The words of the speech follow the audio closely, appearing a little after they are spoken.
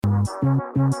All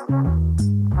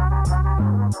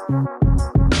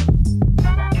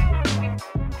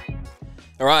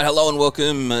right, hello and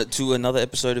welcome to another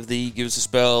episode of the Give Us a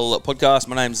Spell podcast.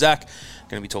 My name's Zach. I'm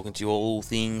going to be talking to you all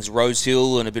things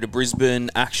Rosehill and a bit of Brisbane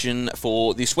action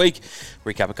for this week.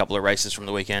 Recap a couple of races from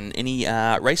the weekend. Any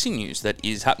racing news that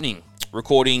is happening.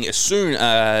 Recording as soon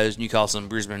as Newcastle and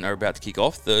Brisbane are about to kick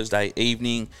off Thursday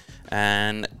evening.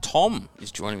 And Tom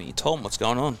is joining me. Tom, what's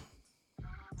going on?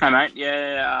 Hey, mate.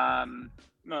 Yeah,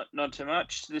 not too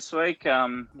much this week.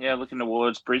 Looking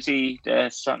towards Brizzy. They're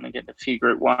starting to get a few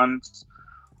Group 1s.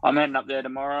 I'm heading up there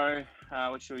tomorrow,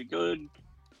 which will be good.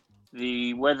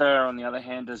 The weather, on the other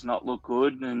hand, does not look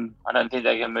good, and I don't think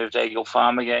they're going to move to Eagle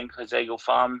Farm again because Eagle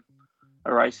Farm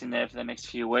are racing there for the next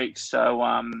few weeks.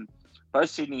 So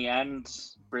both Sydney and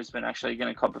Brisbane actually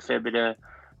going to cop a fair bit of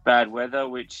bad weather,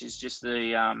 which is just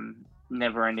the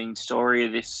never-ending story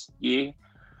of this year.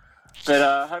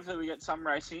 But hopefully we get some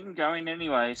racing going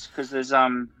anyways, because there's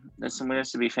some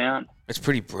winners to be found. It's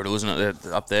pretty brutal, isn't it,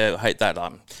 up there? I hate that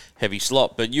heavy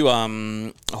slot. But you,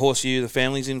 a horse the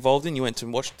family's involved in, you went to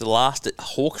watch the last at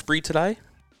Hawkesbury today?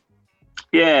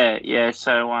 Yeah.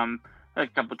 So had a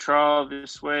couple of trials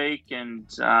this week, and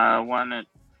one at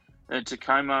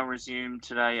Tacoma resumed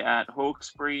today at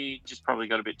Hawkesbury. Just probably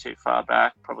got a bit too far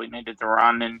back, probably needed the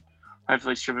run, and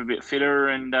hopefully strip a bit fitter,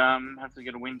 and hopefully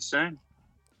get a win soon.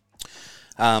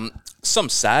 Some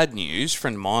sad news.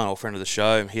 Friend of mine, or friend of the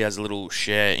show, he has a little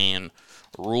share in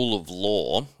Rule of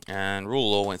Law, and Rule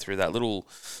of Law went through that little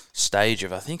stage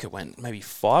of, I think it went maybe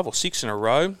 5 or 6 in a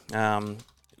row.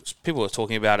 People were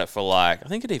talking about it for I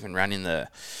think it even ran in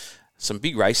some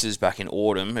big races back in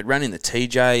autumn. It ran in the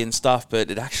TJ and stuff, but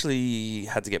it actually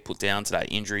had to get put down today.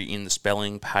 Injury in the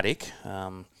spelling paddock.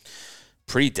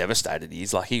 Pretty devastated he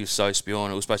is. He was so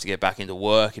spewing. It was supposed to get back into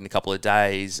work in a couple of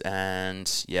days,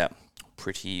 and yeah,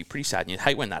 pretty sad news.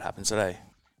 Hate when that happens today.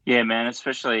 Yeah, man,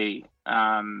 especially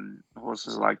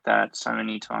horses like that. So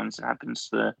many times it happens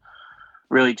to the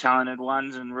really talented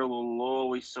ones. And Rule of Law,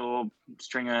 we saw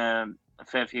string a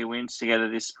fair few wins together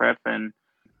this prep, and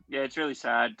yeah, it's really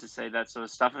sad to see that sort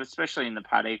of stuff, especially in the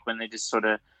paddock when they're just sort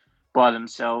of by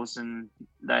themselves and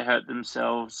they hurt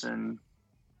themselves, and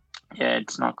yeah,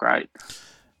 it's not great.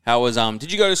 How was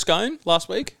did you go to Scone last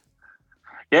week?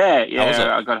 Yeah,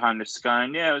 I got home to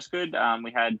Scone. Yeah, it was good.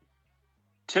 We had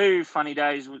 2 funny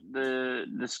days.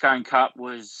 The Scone Cup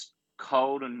was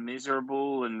cold and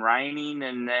miserable and raining,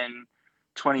 and then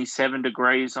 27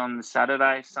 degrees on the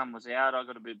Saturday. Sun was out. I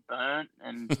got a bit burnt,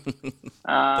 and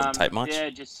doesn't take much.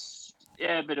 But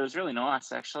it was really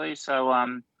nice actually.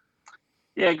 So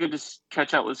good to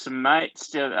catch up with some mates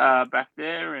back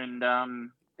there, and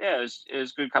it was a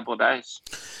good couple of days.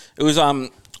 It was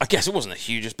I guess it wasn't the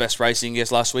hugest best racing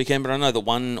last weekend, but I know the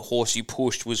one horse you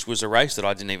pushed was a race that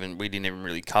we didn't even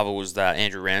really cover, was that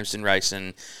Andrew Ramsden race,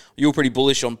 and you were pretty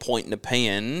bullish on Point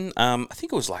Nepean. I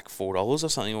think it was like $4 or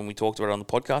something when we talked about it on the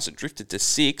podcast. It drifted to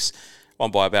 6,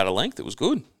 won by about a length. It was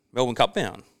good. Melbourne Cup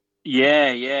bound. Yeah,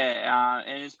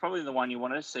 and it's probably the one you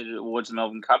wanted to see towards the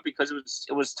Melbourne Cup because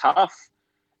it was tough,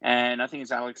 and I think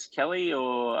it's Alex Kelly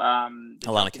or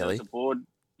Alana Kelly. Aboard.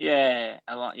 Yeah,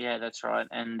 that's right,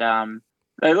 and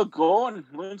they look gone.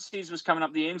 Lindsay's was coming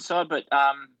up the inside, but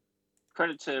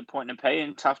credit to Point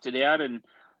Nepean, toughed it out and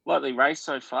lightly raced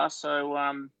so far. So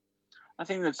I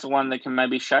think that's the one that can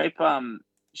maybe shape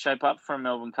up for a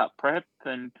Melbourne Cup prep.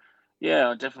 And yeah,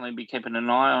 I'll definitely be keeping an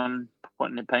eye on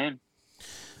Point Nepean.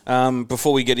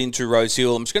 Before we get into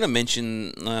Rosehill, I'm just going to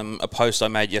mention a post I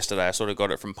made yesterday. I sort of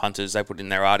got it from Punters. They put in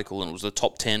their article, and it was the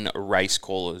top 10 race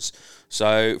callers.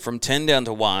 So from 10 down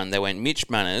to 1, they went Mitch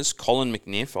Manners, Colin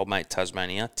McNiff, old mate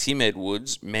Tasmania, Tim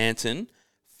Edwards, Manton,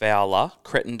 Fowler,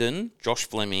 Crittenden, Josh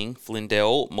Fleming,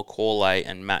 Flindell, Macaulay,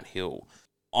 and Matt Hill.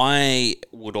 I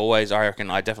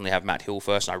reckon I definitely have Matt Hill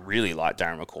first, and I really like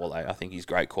Darren Macaulay. I think he's a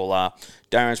great caller.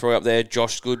 Darren's probably up there.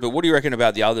 Josh's good. But what do you reckon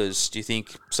about the others? Do you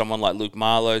think someone like Luke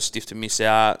Marlowe's stiff to miss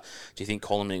out? Do you think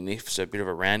Colin McNiff's a bit of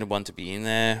a random one to be in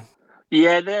there?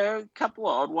 Yeah, there are a couple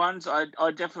of odd ones. I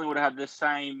definitely would have the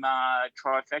same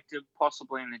trifecta,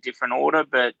 possibly in a different order,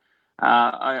 but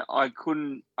I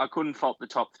couldn't fault the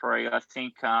top 3. I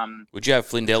think. Would you have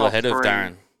Flindell ahead of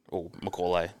Darren or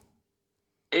Macaulay?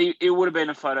 It would have been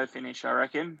a photo finish, I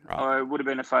reckon. Right. Or it would have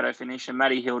been a photo finish, and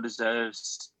Matty Hill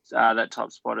deserves that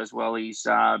top spot as well. He's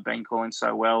been calling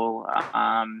so well.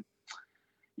 And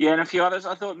a few others.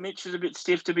 I thought Mitch was a bit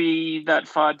stiff to be that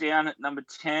far down at number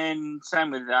 10.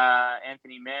 Same with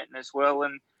Anthony Manton as well.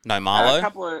 And no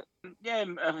Marlowe?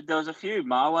 There was a few.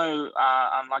 Marlowe,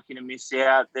 unlucky to miss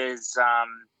out. There's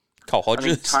Cole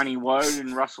Hodges. Tony Woad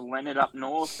and Russell Leonard up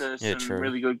north. There's some true.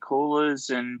 really good callers.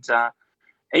 And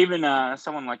even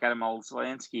someone like Adam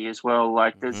Olszewski as well.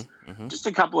 Like, there's just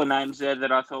a couple of names there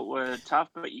that I thought were tough,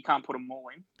 but you can't put them all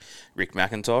in. Rick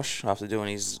McIntosh, after doing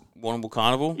his Warrnambool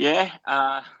Carnival. Yeah.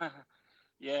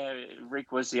 Yeah,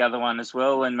 Rick was the other one as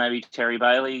well, and maybe Terry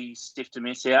Bailey, stiff to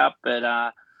miss out.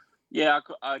 But, yeah,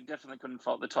 I definitely couldn't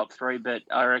fault the top three, but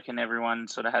I reckon everyone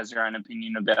sort of has their own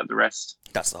opinion about the rest.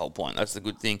 That's the whole point. That's the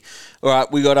good thing. All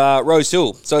right, we got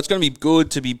Rosehill. So it's going to be good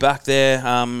to be back there.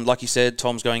 Like you said,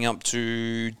 Tom's going up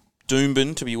to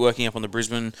Doomben to be working up on the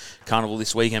Brisbane Carnival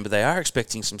this weekend, but they are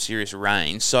expecting some serious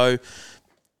rain. So,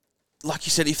 like you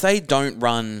said, if they don't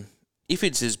run, if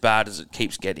it's as bad as it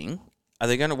keeps getting,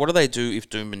 what do they do if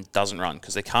Doomben doesn't run?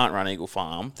 Because they can't run Eagle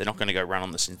Farm. They're not going to go run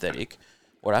on the synthetic.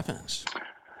 What happens?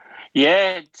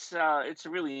 Yeah, it's a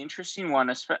really interesting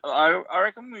one. I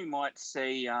reckon we might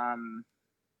see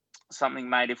something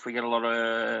made if we get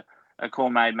a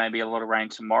call made, maybe a lot of rain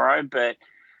tomorrow. But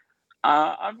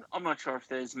I'm not sure if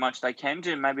there's much they can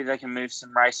do. Maybe they can move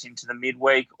some race into the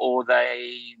midweek, or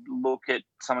they look at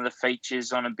some of the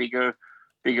features on a bigger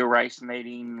race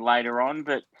meeting later on.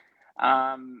 But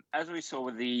as we saw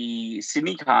with the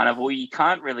Sydney Carnival, you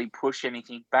can't really push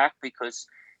anything back because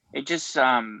it just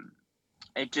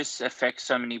affects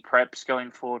so many preps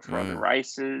going forward for other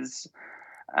races.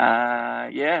 So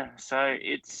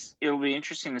it'll be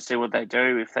interesting to see what they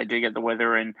do if they do get the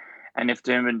weather and if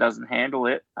Doomben doesn't handle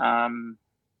it.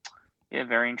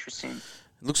 Very interesting.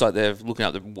 It looks like they're looking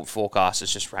at the forecast.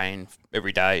 It's just rain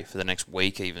every day for the next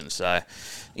week even. So,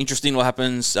 interesting what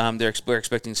happens. We're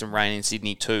expecting some rain in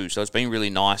Sydney too. So, it's been really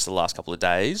nice the last couple of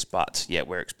days. But, yeah,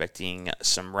 we're expecting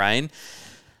some rain.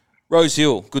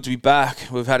 Rosehill, good to be back.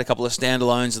 We've had a couple of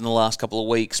standalones in the last couple of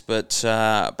weeks, but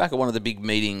back at one of the big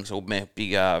meetings or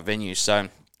big venues. So,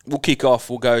 we'll kick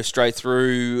off. We'll go straight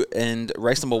through. And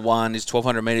race number 1 is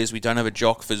 1,200 metres. We don't have a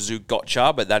jock for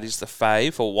Zugotcha, but that is the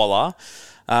fave for Walla.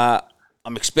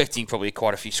 I'm expecting probably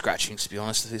quite a few scratchings, to be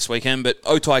honest, this weekend. But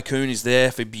O Tycoon is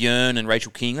there for Björn and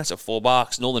Rachel King. That's at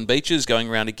 $4. Northern Beaches going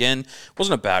around again.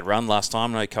 Wasn't a bad run last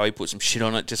time. I know Coe put some shit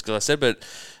on it just because I said, but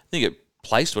I think it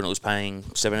placed when it was paying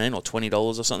 $17 or $20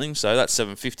 or something. So that's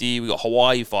 $7.50. We got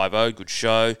Hawaii 5-0, good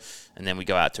show. And then we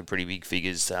go out to pretty big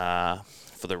figures for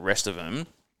the rest of them.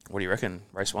 What do you reckon,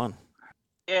 race 1?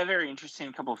 Yeah, very interesting.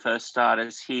 A couple of first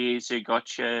starters here.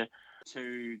 Zugotcha,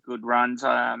 2 good runs.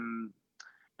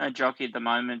 No jockey at the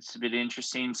moment. It's a bit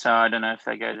interesting, so I don't know if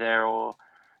they go there or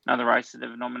another race that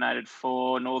they've nominated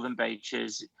for. Northern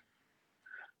Beaches,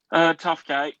 tough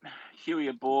gate. Huey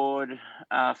aboard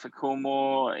for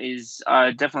Coolmore is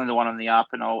definitely the one on the up,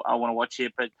 and I want to watch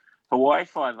it. But Hawaii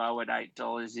 5-0 at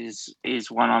 $8 is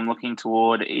one I'm looking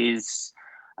toward. Is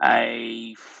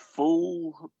a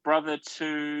full brother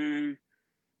to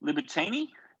Libertini,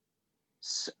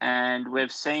 and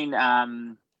we've seen.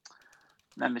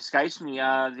 Name escapes me.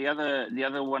 The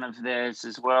other one of theirs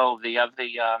as well. The other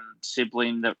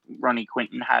sibling that Ronnie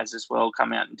Quinton has as well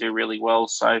come out and do really well.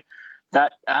 So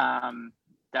that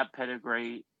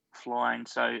pedigree flying.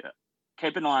 So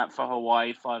keep an eye out for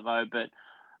Hawaii 5-0. But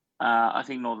I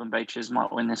think Northern Beaches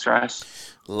might win this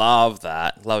race. Love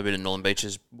that. Love a bit of Northern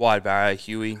Beaches. Wide Barrow,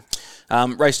 Huey.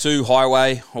 Race 2,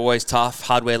 Highway, always tough.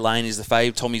 Hardware Lane is the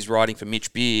fave. Tommy's riding for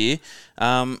Mitch Beer.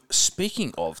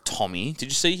 Speaking of Tommy, did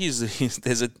you see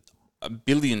there's a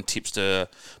billion tips to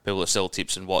people that sell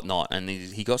tips and whatnot, and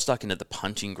he got stuck into the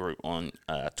punching group on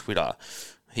Twitter.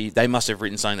 They must have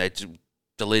written something, they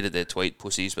deleted their tweet,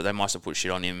 pussies, but they must have put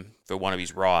shit on him for one of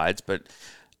his rides. But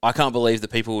I can't believe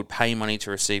that people would pay money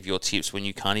to receive your tips when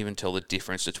you can't even tell the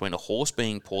difference between a horse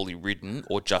being poorly ridden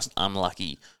or just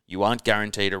unlucky. You aren't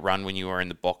guaranteed a run when you are in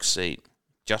the box seat.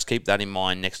 Just keep that in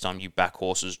mind next time you back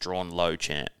horses drawn low,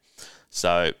 champ.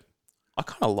 So I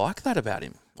kind of like that about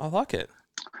him. I like it.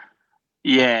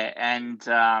 Yeah, and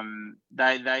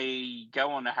they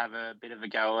go on to have a bit of a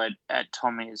go at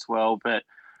Tommy as well, but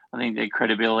I think their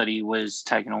credibility was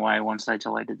taken away once they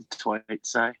deleted the tweet.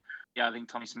 So, yeah, I think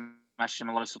Tommy smashed him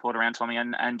a lot of support around Tommy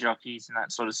and jockeys and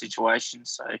that sort of situation.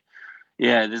 So,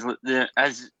 yeah,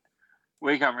 as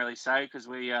we can't really say because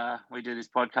we do this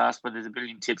podcast, but there's a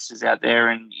billion tipsters out there,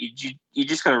 and you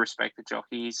just got to respect the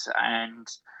jockeys and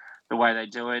the way they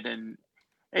do it. And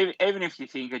even if you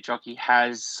think a jockey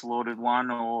has slaughtered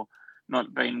one or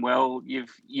not been well,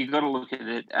 you've got to look at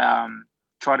it,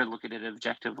 try to look at it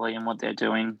objectively and what they're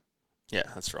doing. Yeah,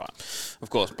 that's right. Of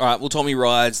course. All right, well, Tommy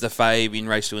rides the fave in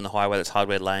race 2 in the Highway. That's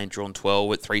Hardware Lane, drawn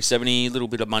 12 at $3.70. A little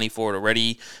bit of money for it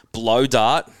already. Blow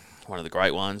Dart, one of the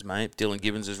great ones, mate. Dylan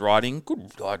Gibbons is riding.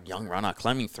 Good young runner.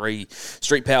 Claiming 3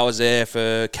 Street Powers there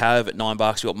for Cav at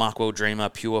 $9. We've got Markwell Dreamer,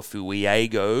 Pure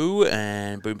Fuego,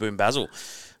 and Boom Boom Basil.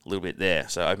 a little bit there.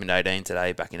 So opened 18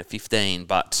 today, back into 15.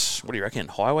 But what do you reckon?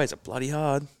 Highways are bloody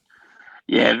hard.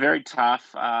 Yeah, very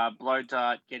tough. Blow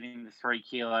Dart getting the 3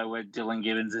 kilo with Dylan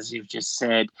Gibbons, as you've just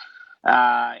said.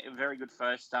 A very good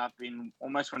first up in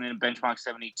almost winning a benchmark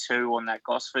 72 on that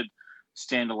Gosford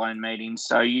standalone meeting.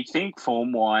 So you think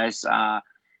form-wise,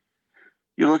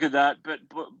 you look at that, but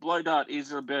Blow Dart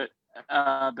is a bit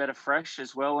better fresh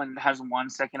as well and hasn't won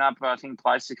second up, I think,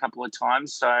 placed a couple of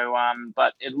times. So,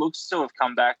 but it looks to have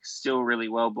come back still really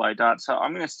well, Blow Dart. So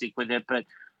I'm going to stick with it, but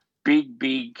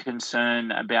big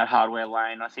concern about Hardware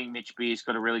Lane. I think Mitch Beer's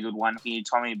got a really good one here.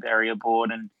 Tommy Berry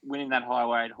aboard and winning that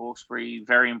highway at Hawkesbury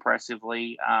very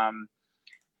impressively.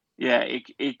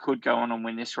 It could go on and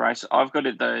win this race. I've got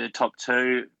it the top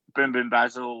 2. Boom Boom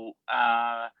Basil,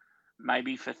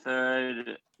 maybe for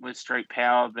third with Street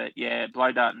Power, but yeah,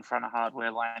 Blow Dart in front of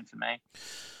Hardware Lane for me.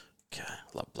 Okay,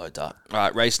 love Blow Dart. All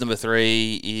right, race number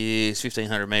 3 is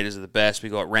 1,500 metres of the best. We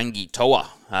got Rangi Toa,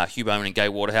 Hugh Bowman and Gay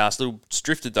Waterhouse. Little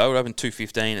drifted though, it opened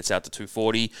 215, it's out to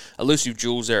 240. Elusive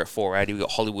Jewels there at 480. We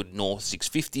got Hollywood North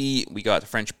 650. We got the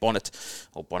French Bonnet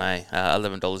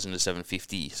 $11 into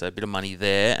 750. So a bit of money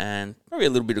there, and probably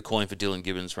a little bit of coin for Dylan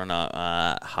Gibbons runner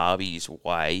Harvey's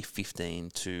Way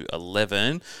 15 to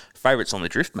 11. Favourites on the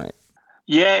drift, mate.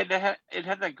 Yeah, it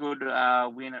had that good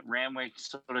win at Ramwick,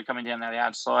 sort of coming down that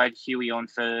outside. Huey on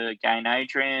for Gain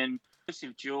Adrian.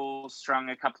 Elusive Jewel strung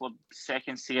a couple of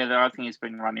seconds together. I think he's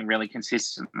been running really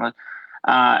consistently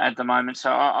at the moment. So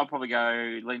I'll probably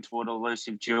go lean toward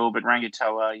Elusive Jewel, but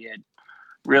Rangatoa,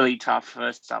 really tough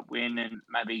first up win and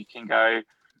maybe can go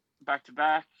back to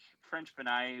back. French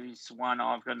Benet is one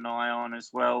I've got an eye on as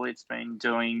well. It's been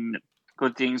doing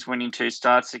good things, winning 2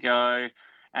 starts ago.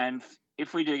 And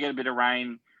if we do get a bit of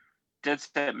rain, Dead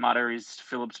Set Mutter is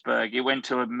Phillipsburg. It went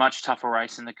to a much tougher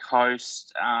race in the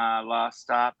coast last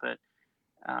start, but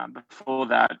before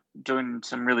that, doing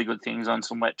some really good things on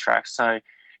some wet tracks. So if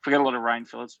we get a lot of rain,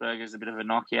 Phillipsburg is a bit of a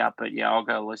knockout, but yeah, I'll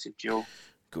go Elusive Jewel.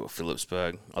 Good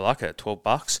Phillipsburg. I like it.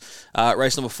 $12.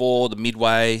 Race number 4, the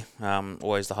Midway.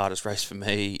 Always the hardest race for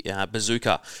me.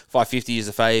 Bazooka. 550 is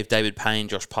the fave. David Payne,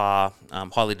 Josh Parr.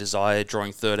 Highly desired.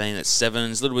 Drawing 13 at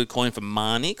 7s. A little bit of coin for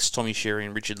Marnix. Tommy Sherry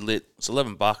and Richard Litt. It's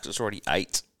 $11. It's already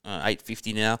 8.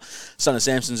 850 now. Son of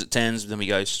Samson's at 10s. Then we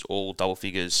go all double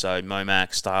figures. So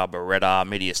Momac, Star, Beretta,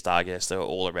 Media Starguest. They were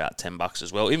all about $10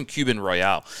 as well. Even Cuban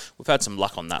Royale. We've had some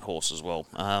luck on that horse as well.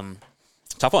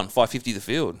 Tough one. 550 the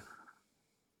field.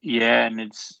 Yeah, and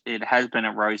it has been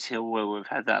at Rosehill where we've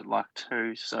had that luck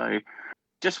too. So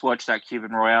just watch that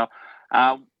Cuban Royale.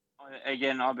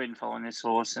 Again, I've been following this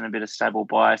horse and a bit of stable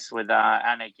bias with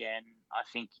and again, I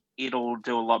think it'll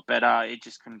do a lot better. It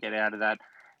just couldn't get out of that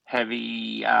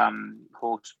heavy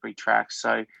Hawkesbury track.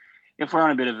 So if we're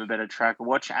on a bit of a better track,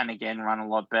 watch and again run a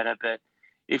lot better. But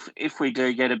if we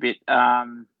do get a bit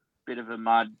of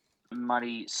a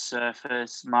muddy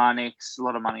surface, Marnix, a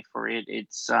lot of money for it.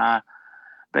 It's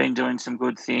been doing some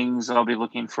good things. I'll be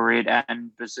looking for it.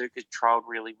 And Bazooka trialled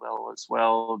really well as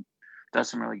well. Does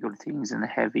some really good things in the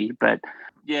heavy. But,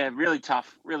 yeah, really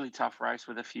tough race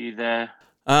with a few there.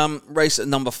 Race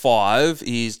number 5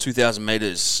 is 2,000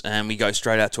 metres, and we go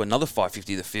straight out to another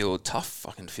 550 the field. Tough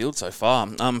fucking field so far.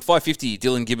 550,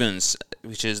 Dylan Gibbons,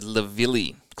 which is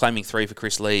Lavilli, claiming 3 for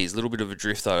Chris Lees. A little bit of a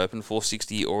drift though, open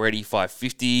 460, already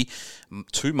 550.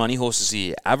 2 money horses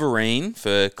here. Averine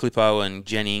for Clippo and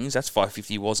Jennings, that's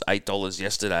 550, was $8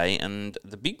 yesterday. And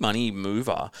the big money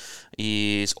mover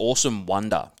is Awesome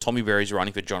Wonder. Tommy Berry's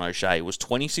running for John O'Shea. It was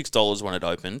 $26 when it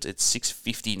opened. It's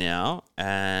 $6.50 now,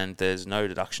 and there's no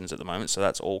deductions at the moment, so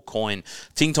that's all coin.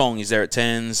 Ting Tong is there at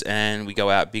 10s, and we go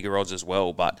out bigger odds as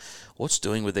well. But what's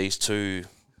doing with these 2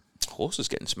 horses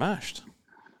getting smashed?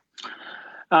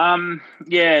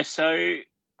 So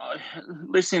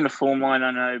listening to Formline,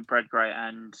 I know Brad Gray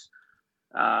and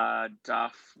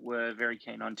Duff were very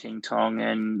keen on Ting Tong,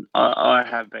 and I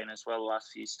have been as well. The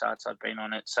last few starts I've been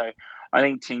on it. So I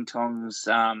think Ting Tong's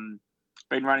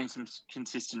been running some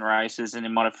consistent races, and it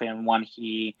might have found one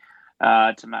here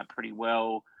to map pretty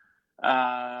well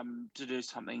to do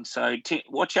something. So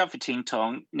watch out for Ting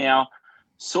Tong. Now,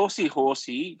 Saucy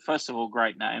Horsey, first of all,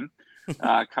 great name.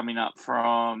 Coming up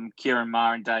from Kieran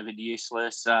Maher and David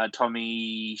Useless.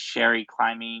 Tommy Sherry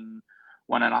claiming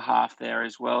 1.5 there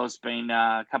as well. Has been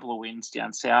a couple of wins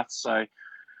down south. So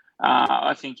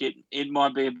I think it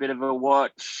might be a bit of a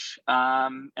watch.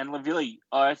 And Lavilli,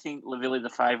 I think Lavilli, the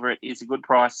favourite, is a good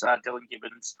price. Dylan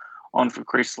Gibbons on for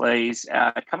Chris Lees.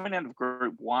 Coming out of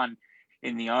Group 1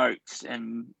 in the Oaks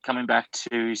and coming back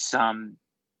to some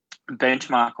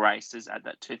benchmark races at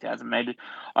that 2,000 metre.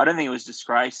 I don't think it was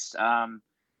disgraced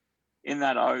in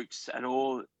that Oaks at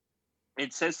all.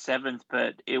 It says 7th,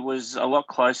 but it was a lot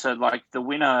closer. Like the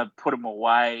winner put him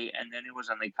away, and then it was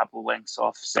only a couple of lengths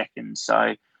off second.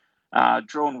 So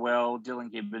drawn well.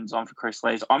 Dylan Gibbons on for Chris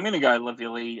Lees. I'm going to go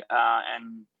Lavilli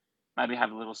and maybe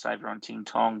have a little saver on Ting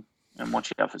Tong and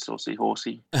watch out for Saucy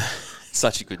Horsey.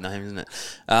 Such a good name, isn't it?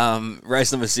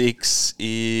 Race number 6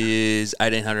 is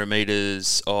 1,800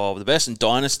 metres of the best, and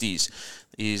Dynasties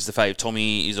is the favourite.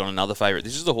 Tommy is on another favourite.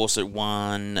 This is the horse that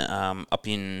won up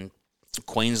in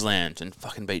Queensland and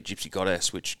fucking beat Gypsy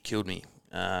Goddess, which killed me.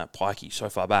 Pikey, so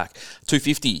far back.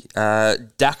 250.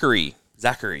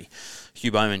 Zaaki.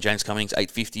 Hugh Bowman, James Cummings,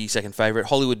 850, second favourite.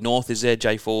 Hollywood North is there.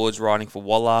 Jay Ford's riding for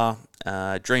Waller.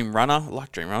 Dream Runner, I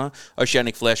like Dream Runner.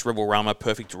 Oceanic Flesh, Rebel Rama,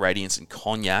 Perfect Radiance, and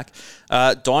Cognac.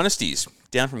 Dynasties,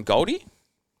 down from Goldie?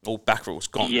 Or Backrill's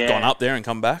gone up there and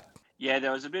come back? Yeah,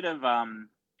 there was a bit of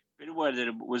word that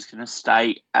it was going to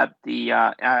stay at the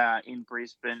in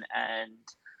Brisbane and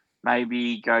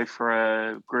maybe go for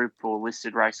a group or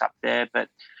listed race up there, but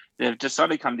they've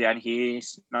decided to come down here.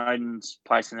 Snowden's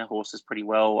placing their horses pretty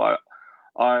well.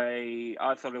 I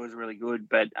thought it was really good,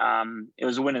 but it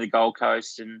was a win of the Gold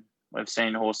Coast, and we've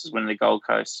seen horses win the Gold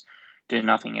Coast do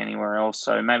nothing anywhere else.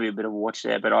 So maybe a bit of a watch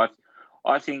there. But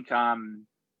I think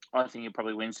it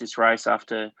probably wins this race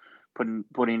after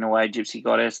putting away Gypsy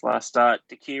Goddess last start.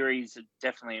 Dakiri's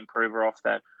definitely improver off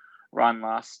that run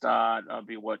last start. I'll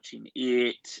be watching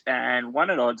it, and one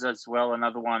at odds as well.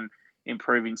 Another one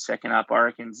improving second up. I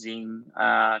reckon Zing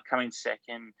coming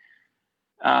second.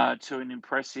 To an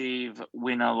impressive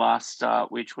winner last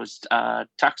start, which was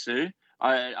Taksu.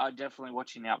 I definitely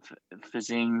watching out for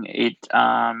Zing. It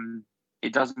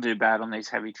doesn't do bad on these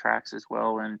heavy tracks as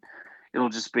well, and it'll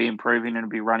just be improving and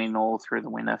be running all through the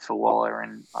winner for Waller.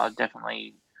 And I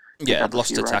definitely it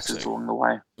lost to Taksu along the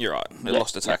way. You're right. It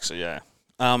lost to Taksu. Yeah.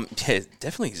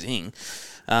 Definitely Zing.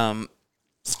 I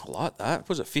like that.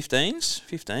 Was it 15s?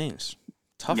 15s.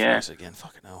 Tough race again,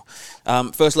 fucking hell.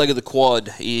 First leg of the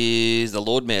quad is the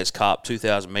Lord Mayor's Cup,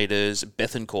 2,000 metres.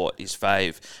 Bethencourt is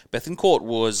fave. Bethencourt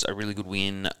was a really good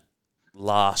win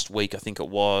last week, I think it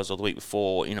was, or the week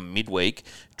before, in a midweek.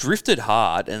 Drifted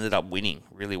hard, ended up winning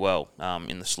really well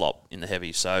in the slop, in the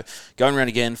heavy. So going around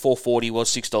again, 440 was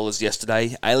 $6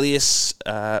 yesterday. Alias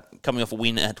coming off a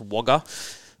win at Wagga,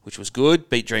 which was good.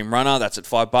 Beat Dream Runner, that's at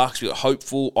 $5. We got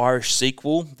Hopeful, Irish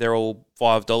Sequel, they're all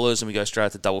 $5, and we go straight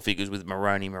out to double figures with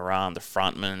Maroney Moran, the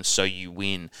frontman, So You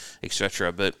Win,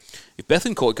 etc. But if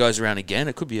Bethencourt goes around again,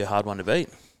 it could be a hard one to beat.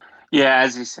 Yeah,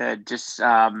 as you said, just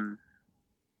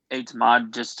eats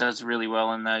mud, just does really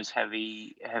well in those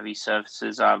heavy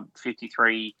surfaces.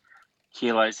 53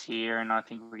 kilos here, and I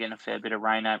think we're getting a fair bit of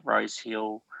rain at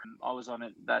Rosehill. I was on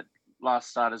it that last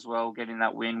start as well, getting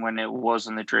that win when it was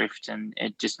on the drift, and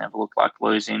it just never looked like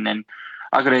losing. And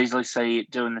I could easily see it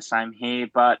doing the same here,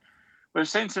 but we've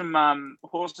seen some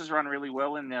horses run really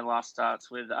well in their last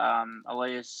starts, with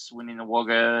Elias winning the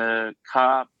Wagga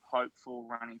Cup, Hopeful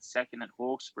running second at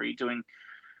Hawkesbury, doing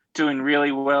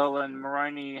really well, and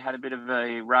Maroney had a bit of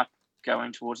a rap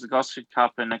going towards the Gosford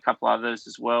Cup and a couple others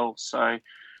as well. So,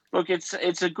 look, it's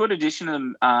a good addition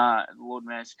to the Lord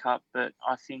Mayor's Cup, but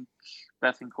I think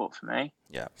Bethencourt for me.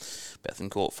 Yeah,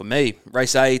 Bethencourt for me.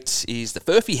 Race 8 is the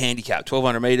Furphy Handicap,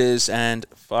 1,200 metres, and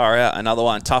far out, another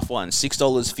one, tough one,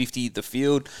 $6.50 the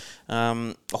field.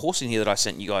 A horse in here that I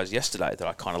sent you guys yesterday that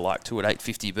I kind of like too at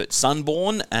 $8.50, but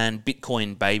Sunborn and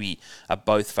Bitcoin Baby are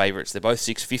both favourites. They're both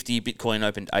 $6.50. Bitcoin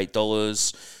opened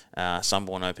 $8.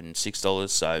 Sunborn opened $6,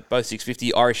 so both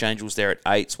 $6.50. Irish Angels there at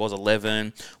 $8, was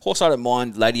 $11. Horse I don't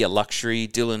mind, Lady of Luxury,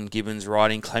 Dylan Gibbons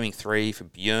riding, claiming 3 for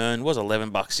Björn, was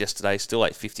 $11 yesterday, still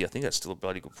 $8.50. I think that's still a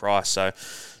bloody good price. So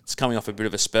it's coming off a bit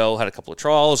of a spell. Had a couple of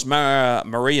trials.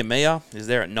 Maria Mia is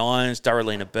there at 9s.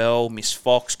 Darrelina Bell, Miss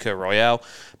Fox, Kerr Royale,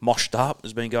 Moshed Up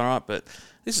has been going right, but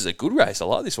this is a good race. I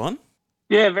like this one.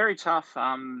 Yeah, very tough.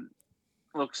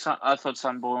 Look, I thought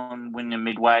Sunborn winning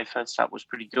midway first up was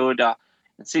pretty good. At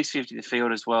 $6.50 the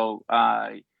field as well.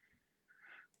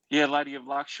 Lady of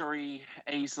Luxury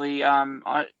easily.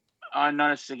 I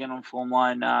noticed again on form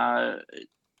line,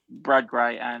 Brad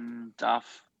Gray and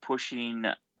Duff pushing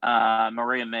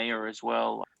Maria Mia as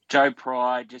well. Joe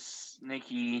Pride, just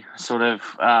sneaky sort of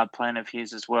plan of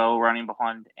his as well, running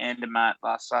behind Andermatt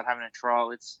last start, having a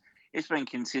trial. It's been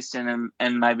consistent,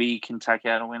 and maybe he can take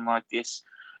out a win like this.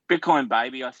 Bitcoin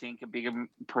Baby, I think, a big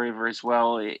improver as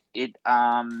well.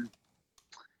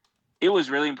 It was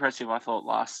really impressive, I thought,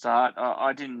 last start.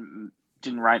 I didn't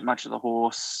rate much of the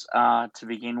horse to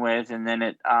begin with, and then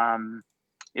it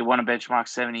won a benchmark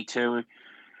 72.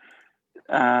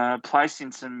 Placed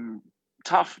in some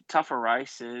tougher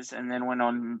races, and then went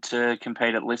on to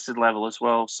compete at listed level as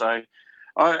well. So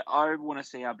I want to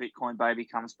see how Bitcoin Baby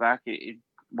comes back. It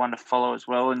one to follow as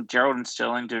well. And Gerald and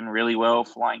Sterling doing really well,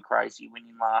 flying crazy,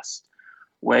 winning last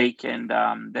week, and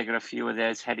they got a few of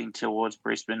theirs heading towards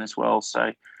Brisbane as well.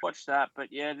 So watch that. But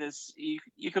yeah, there's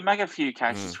you could make a few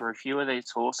cases for a few of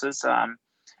these horses.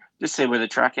 Just see where the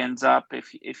track ends up.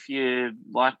 If you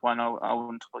like one, I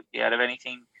wouldn't talk you out of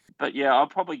anything. But yeah, I'll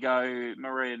probably go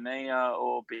Maria Nia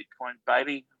or Bitcoin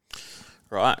Baby.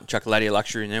 Right, chuck Ladia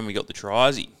Luxury, and then we got the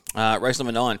Trizy. Race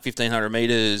number 9, 1,500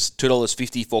 metres,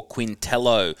 $2.50 for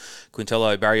Quintello.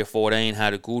 Quintello, barrier 14,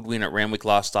 had a good win at Randwick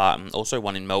last start, and also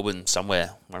won in Melbourne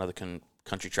somewhere, one of the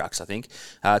country tracks, I think.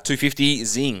 250,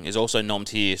 Zing is also nommed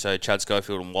here, so Chad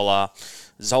Schofield and Waller.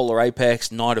 Zola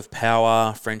Apex, Knight of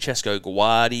Power, Francesco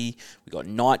Guardi. We got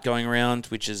Knight going around,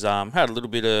 which has had a little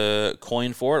bit of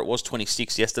coin for it. It was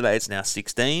 26 yesterday, it's now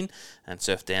 16. And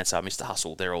Surf Dancer, Mr.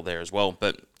 Hustle, they're all there as well.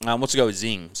 But what's to go with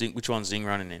Zing? Which one's Zing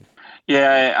running in?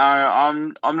 Yeah,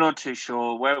 I'm not too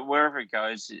sure. Wherever it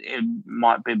goes, it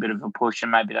might be a bit of a push,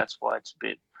 and maybe that's why it's a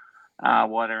bit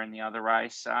wider in the other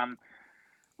race.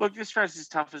 Look, this race is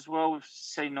tough as well. We've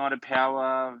seen Knight of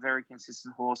Power, very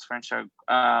consistent horse, Francis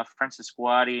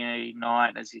Guardi,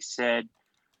 Knight, as he said.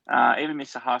 Even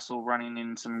Mr. Hustle running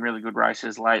in some really good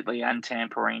races lately, and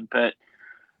Tampering. But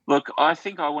look, I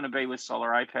think I want to be with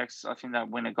Solar Apex. I think that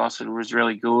win at Gosford was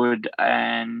really good,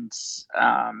 and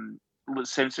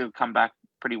seems to have come back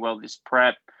pretty well this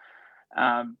prep.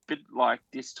 Bit like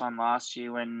this time last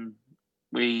year when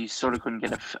we sort of couldn't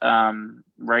get a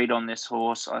read on this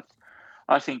horse.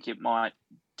 I think it might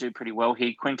do pretty well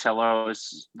here. Quintello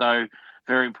is, though,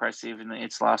 very impressive in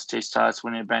its last two starts,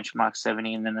 winning a benchmark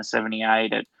 70 and then a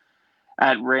 78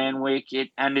 at Randwick. It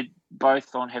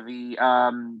both on heavy,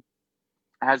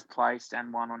 has placed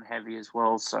and won on heavy as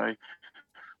well. So,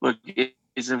 look, it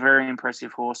is a very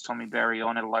impressive horse, Tommy Berry,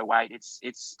 on at a low weight.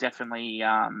 It's definitely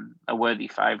a worthy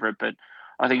favourite, but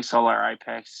I think Solar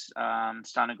Apex,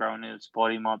 starting to grow into its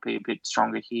body, might be a bit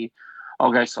stronger here.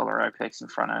 I'll go Solar Apex in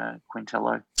front of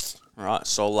Quintello. All right,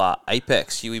 Solar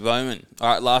Apex, Huey Bowman.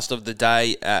 All right, last of the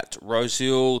day at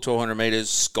Rosehill, 1,200 metres,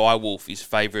 Skywolf, his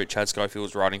favourite. Chad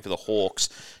Schofield's riding for the Hawks.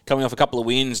 Coming off a couple of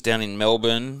wins down in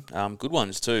Melbourne, good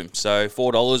ones too. So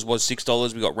 $4 was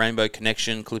 $6. We got Rainbow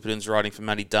Connection, Clipperton's riding for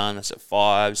Matty Dunn, that's at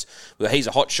 5s. He's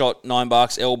a hot shot,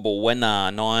 $9. El Buena,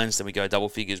 9s. Then we go double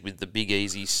figures with the Big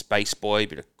Easy, Space Boy,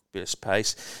 bit of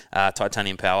space,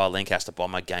 Titanium Power, Lancaster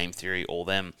Bomber, Game Theory, all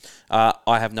them. I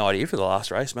have no idea for the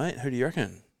last race, mate. Who do you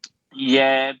reckon?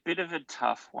 Yeah, bit of a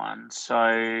tough one. So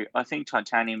I think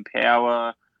Titanium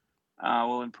Power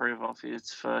will improve off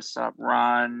its first up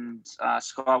run.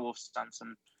 Skywolf's done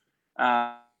some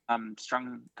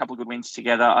strong couple of good wins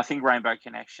together. I think Rainbow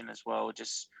Connection as well.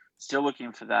 Just still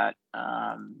looking for that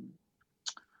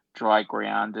dry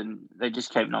ground, and they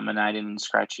just keep nominating and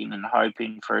scratching and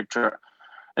hoping for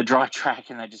a dry track,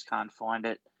 and they just can't find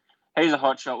it. He's a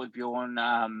hot shot with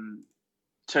Bjorn.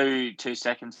 Two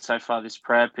seconds so far this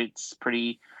prep. It's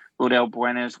pretty good. El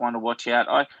Buena's one to watch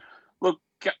out.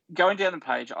 Going down the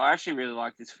page, I actually really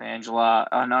like this Fangela.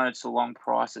 I know it's a long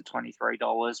price at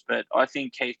 $23, but I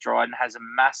think Keith Dryden has a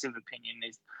massive opinion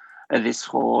of this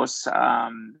horse.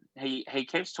 He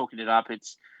keeps talking it up.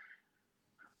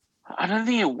 I don't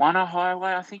think it won a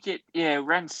highway. I think it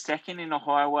ran second in a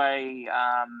highway.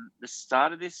 The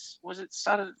start of this was it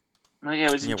started? Oh, yeah,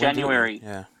 it was in January.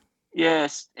 Yeah.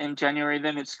 Yes, in January.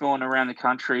 Then it's gone around the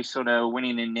country, sort of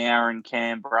winning in Nowra and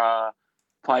Canberra,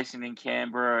 placing in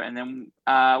Canberra, and then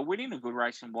winning a good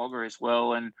race in Wagga as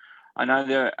well. And I know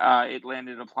that it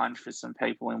landed a plunge for some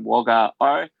people in Wagga.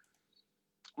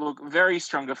 Very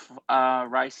stronger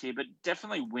race here, but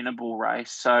definitely winnable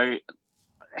race. So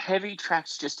heavy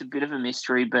track's just a bit of a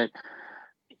mystery, but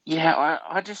yeah,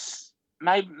 I just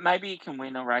maybe you can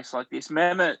win a race like this.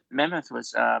 Mammoth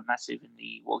was massive in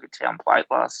the Wagga Town Plate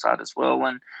last start as well,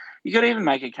 and you could even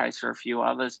make a case for a few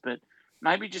others, but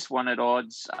maybe just one at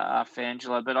odds,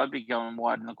 Fangela. But I'd be going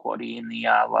wide in the quaddie in the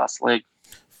last leg.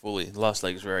 Fully. The last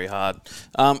leg is very hard.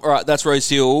 All right, that's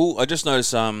Rosehill. I just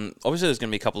noticed, obviously there's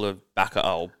going to be a couple of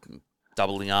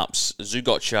doubling ups.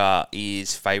 Zugotcha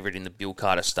is favourite in the Bill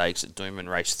Carter Stakes at Doomben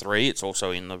Race 3. It's also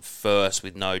in the first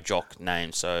with no jock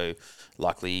name, so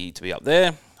likely to be up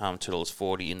there.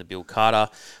 $2.40 in the Bill Carter.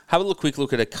 Have a quick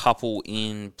look at a couple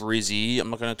in Brizzy.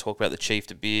 I'm not going to talk about the Chief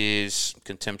De Beers.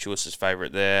 Contemptuous is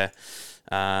favourite there.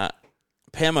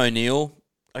 Pam O'Neill,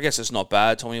 I guess it's not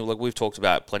bad, Tommy. Like we've talked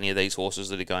about plenty of these horses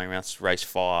that are going around race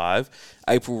 5.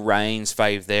 April Rain's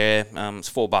fave there. It's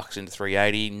 $4 into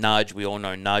 380. Nudge, we all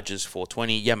know Nudge is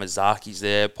 $4.20. Yamazaki's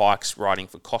there. Pike's riding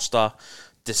for Costa.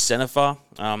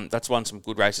 DeCenifer, that's won some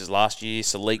good races last year.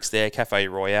 Salik's there. Cafe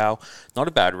Royale, not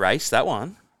a bad race, that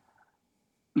one.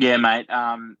 Yeah, mate.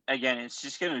 Again, it's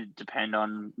just going to depend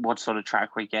on what sort of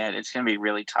track we get. It's going to be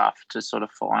really tough to sort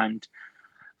of find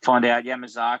out.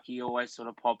 Yamazaki always sort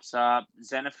of pops up.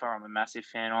 Xenophar, I'm a massive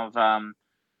fan of.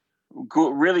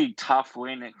 Good, really tough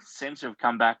win. It seems to have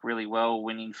come back really well,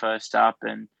 winning first up.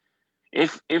 And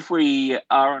if we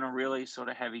are on a really sort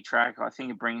of heavy track, I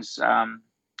think it brings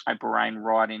April Rain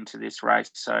right into this race.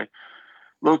 So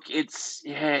look, it's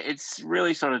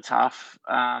really sort of tough,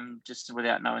 just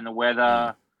without knowing the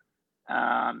weather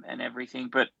and everything.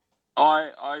 But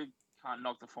I can't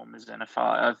knock the form of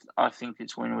Xenophar. I think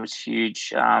this win was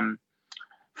huge.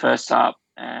 First up,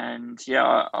 and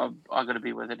I got to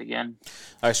be with it again.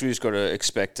 Actually, we just got to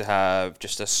expect to have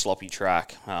just a sloppy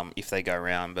track if they go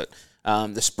around. But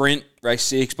the sprint, race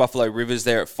 6, Buffalo Rivers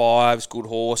there at 5's good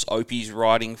horse. Opie's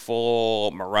riding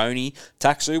for Maroney.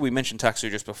 Taxu, we mentioned Taxu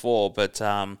just before, but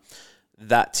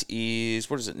that is,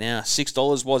 what is it now?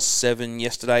 $6 was $7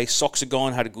 yesterday.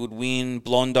 Soxagon had a good win.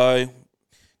 Blondo,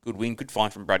 good win, good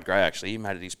find from Brad Gray, actually. He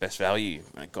made it his best value.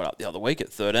 It got up the other week at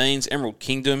 13s. Emerald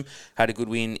Kingdom had a good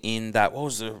win in that, what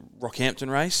was the Rockhampton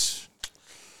race?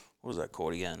 What was that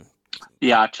called again?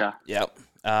 The Archer. Yep.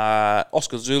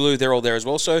 Oscar Zulu, they're all there as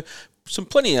well. So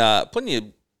plenty of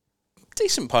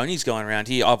decent ponies going around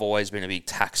here. I've always been a big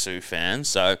Taxu fan,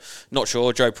 so not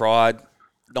sure. Joe Pride,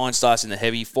 9 starts in the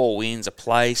heavy, 4 wins, a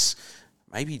place.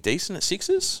 Maybe decent at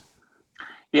 6s?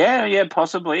 Yeah,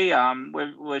 possibly.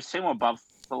 We've seen what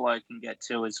Buffalo can get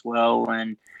to as well,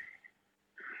 and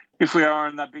if we are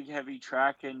on that big heavy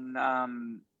track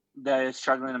and they're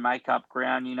struggling to make up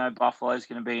ground, Buffalo's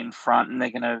going to be in front, and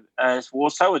they're going to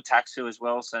so with Taxu as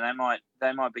well. So they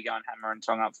might be going hammer and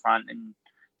tong up front, and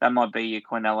that might be your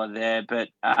Quinella there. But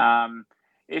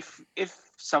if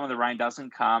some of the rain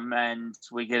doesn't come and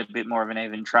we get a bit more of an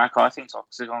even track, I think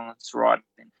Oxygon's right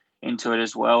into it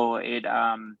as well.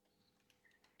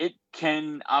 It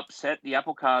can upset the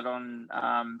apple cart on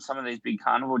some of these big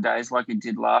carnival days like it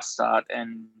did last start,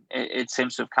 and it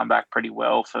seems to have come back pretty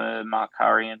well for Mark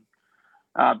Curry, and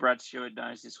Brad Stewart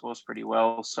knows this horse pretty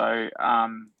well. So,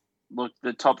 look,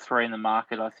 the top 3 in the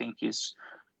market, I think, is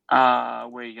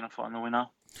where you're going to find the winner.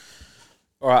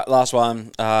 All right, last one,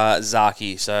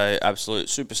 Zaaki. So, absolute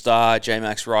superstar.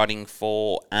 J-Max riding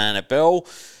for Annabelle.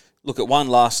 Look, at one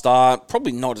last start,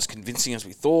 probably not as convincing as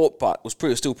we thought, but was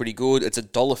still pretty good. It's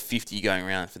 $1.50 going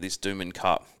around for this Dooman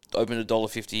Cup. Open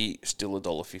 $1.50, still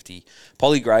 $1.50.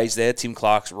 Polly Gray's there. Tim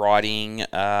Clark's riding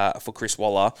for Chris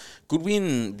Waller. Good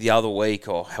win the other week,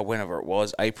 or whenever it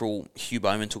was. April, Hugh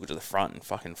Bowman took it to the front and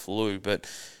fucking flew, but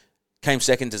came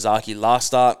second to Zaaki last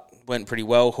start. Went pretty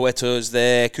well. Huerta's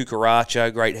there.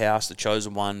 Cucaracho, Great House, the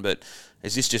chosen one. But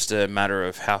is this just a matter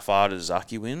of how far does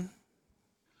Zaaki win?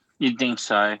 You'd think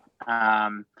so.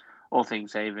 All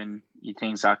things even, you'd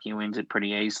think Zaaki wins it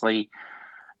pretty easily.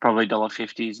 Probably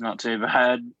 $1.50 is not too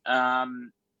bad.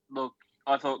 Look,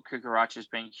 I thought Cucaracha's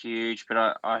been huge,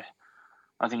 but I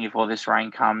think if all this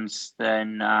rain comes,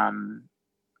 then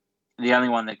the only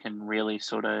one that can really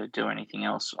sort of do anything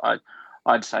else,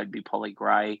 I'd say would be Polly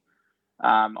Gray.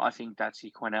 I think that's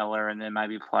your Quinella, and then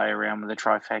maybe play around with a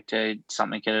trifecta,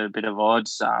 something at a bit of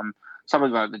odds.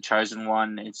 Something like the chosen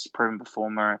one, it's proven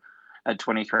performer at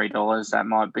 $23. That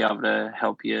might be able to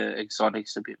help your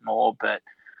exotics a bit more. But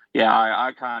yeah,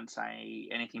 I can't say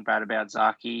anything bad about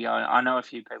Zaaki. I know a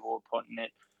few people were putting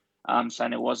it,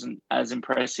 saying it wasn't as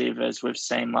impressive as we've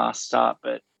seen last start,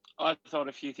 but I thought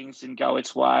a few things didn't go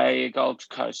its way. A Gold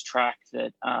Coast track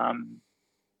that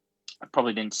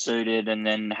probably didn't suit it, and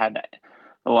then had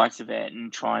the likes of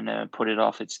Ayrton trying to put it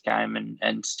off its game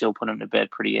and still put him to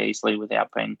bed pretty easily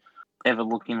without being ever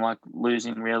looking like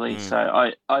losing, really. So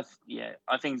I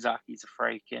think Zaki's a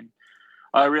freak, and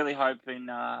I really hope in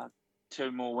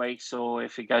 2 more weeks, or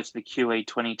if it goes to the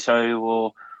QE22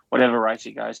 or whatever race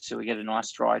it goes to, we get a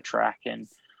nice dry track. And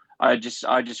I just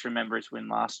remember his win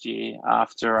last year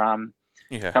after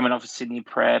coming off a Sydney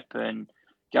prep and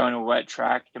going to a wet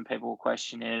track, and people were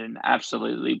questioning it and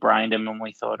absolutely brained him, and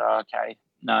we thought, oh, okay,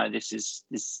 no, this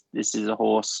is a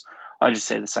horse. I just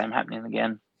see the same happening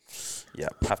again. Yeah,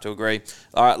 have to agree.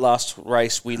 All right, last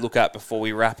race we look at before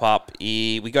we wrap up,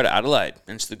 we go to Adelaide,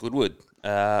 and it's the Goodwood.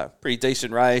 Pretty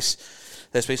decent race.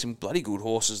 There's been some bloody good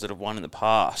horses that have won in the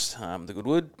past. The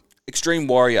Goodwood. Extreme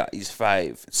Warrior is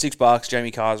fave. $6.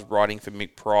 Jamie Carr's riding for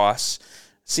Mick Price.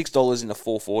 $6 in the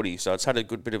 440, so it's had a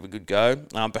good bit of a good go.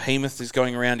 Behemoth is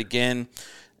going around again.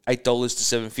 $8 to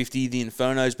 $7.50. The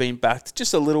Inferno's been backed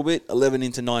just a little bit. 11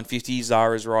 into $9.50.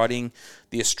 Zara's riding.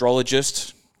 The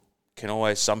Astrologist can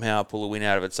always somehow pull a win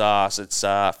out of its arse. It's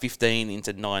 15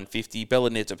 into 950. Bella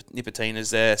Nipotina's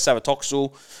there.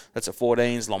 Savatoxel, that's at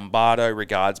 14s. Lombardo,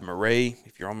 Regards Marie.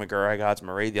 If you're on Regards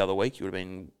Marie the other week, you would have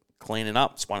been cleaning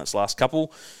up. It's won its last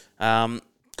couple.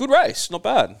 Good race, not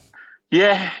bad.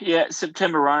 Yeah.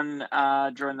 September run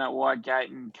during that wide gate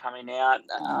and coming out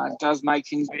does make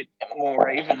things a bit more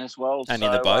even as well. And so,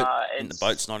 in the boat, the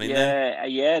boat's not in there.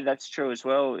 Yeah, that's true as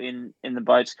well. In the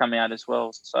boats come out as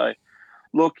well. So,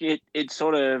 look, it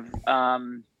sort of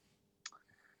thrown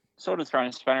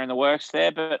a spanner in the works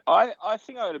there. But I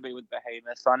think I would be with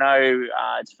Behemoth. I know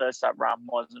its first up run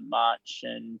wasn't much,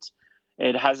 and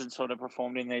it hasn't sort of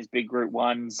performed in these big Group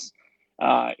 1s.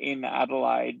 In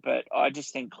Adelaide, but I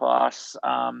just think class.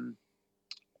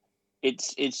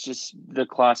 It's just the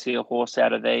classier horse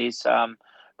out of these.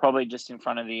 Probably just in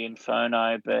front of the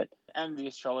Inferno, and the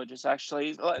Astrologist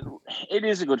actually. It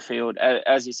is a good field,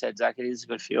 as you said, Zach. It is a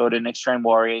good field, and Extreme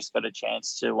Warrior's got a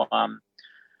chance to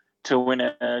win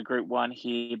a Group 1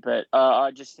 here. But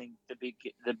I just think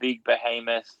the big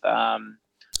Behemoth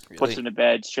puts him to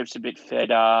bed, strips a bit fed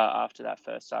after that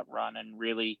first up run, and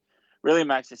really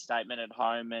makes a statement at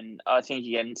home. And I think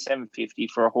you're getting $750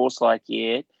 for a horse like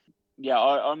it. Yeah,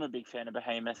 I'm a big fan of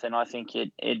Behemoth, and I think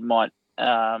it might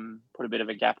put a bit of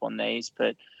a gap on these.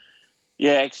 But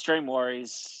yeah, Extreme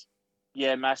Warriors,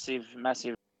 yeah, massive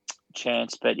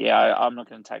chance. But yeah, I'm not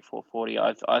going to take 440.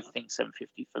 I think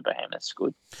 750 for Behemoth's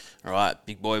good. All right,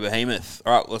 big boy Behemoth.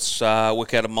 All right, let's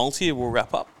work out a multi and we'll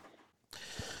wrap up.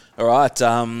 All right,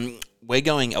 we're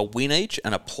going a win each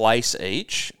and a place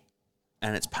each.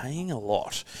 And it's paying a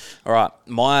lot. All right,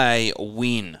 my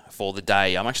win for the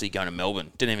day, I'm actually going to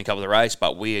Melbourne. Didn't even cover the race,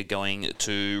 but we are going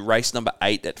to race number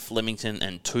 8 at Flemington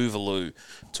and Tuvalu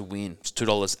to win. It's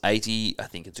 $2.80. I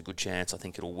think it's a good chance. I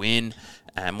think it'll win.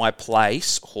 And my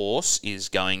place horse is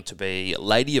going to be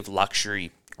Lady of Luxury,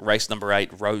 race number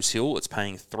 8, Rosehill. It's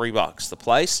paying $3 the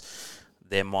place.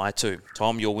 They're my two.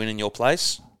 Tom, your win in your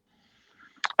place?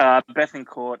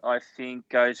 Bethencourt, I think,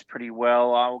 goes pretty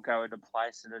well. I will go to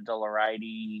place at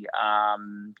 $1.80,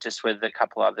 just with a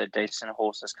couple other decent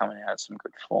horses coming out of some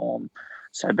good form.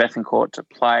 So Bethencourt to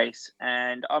place.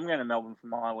 And I'm going to Melbourne for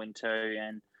my win too.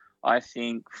 And I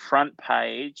think Front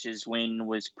Page's win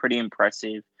was pretty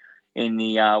impressive in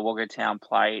the Wagga Town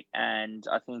Plate. And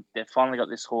I think they've finally got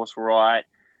this horse right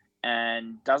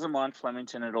and doesn't mind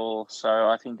Flemington at all. So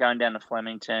I think going down to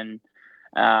Flemington,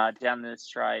 down the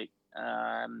straight,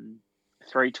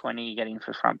 320 getting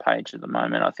for Front Page at the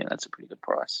moment. I think that's a pretty good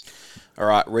price. All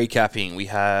right, recapping, we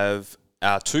have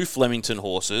our 2 Flemington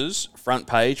horses. Front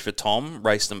Page for Tom,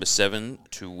 race number 7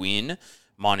 to win.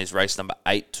 Mine is race number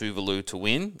 8, Tuvalu to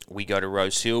win. We go to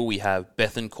Rosehill. We have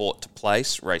Bethencourt to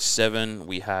place, race 7.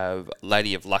 We have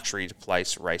Lady of Luxury to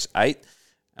place, race 8.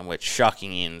 And we're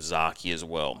chucking in Zaaki as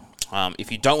well.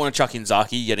 If you don't want to chuck in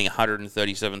Zaaki, you're getting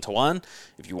 137 to 1.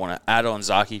 If you want to add on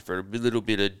Zaaki for a little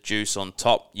bit of juice on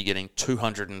top, you're getting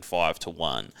 205 to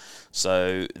 1.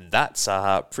 So that's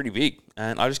pretty big.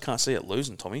 And I just can't see it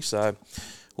losing, Tommy. So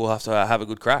we'll have to have a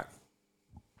good crack.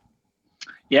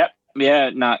 Yep.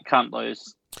 Yeah, no, can't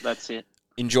lose. That's it.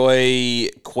 Enjoy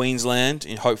Queensland.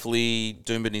 And hopefully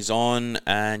Doomben is on.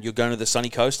 And you're going to the sunny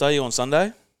coast, are you, on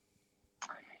Sunday?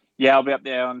 Yeah, I'll be up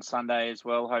there on Sunday as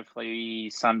well. Hopefully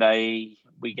Sunday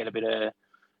we get a bit of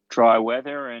dry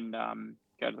weather and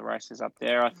go to the races up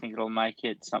there. I think it'll make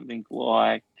it something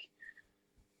like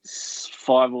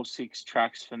 5 or 6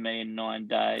 tracks for me in 9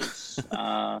 days,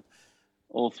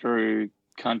 all through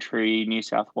country, New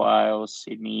South Wales,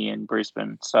 Sydney and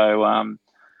Brisbane. So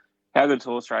how good's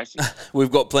horse racing? We've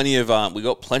got plenty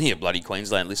of bloody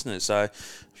Queensland listeners. So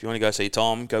if you want to go see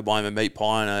Tom, go buy him a meat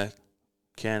pie and a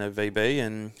can of VB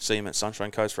and see him at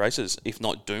Sunshine Coast races, if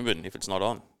not Doomben, if it's not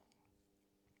on.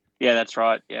 Yeah, that's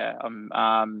right. Yeah,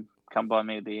 come buy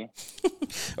me a beer.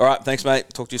 All right, thanks,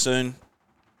 mate. Talk to you soon.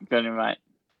 Good, mate.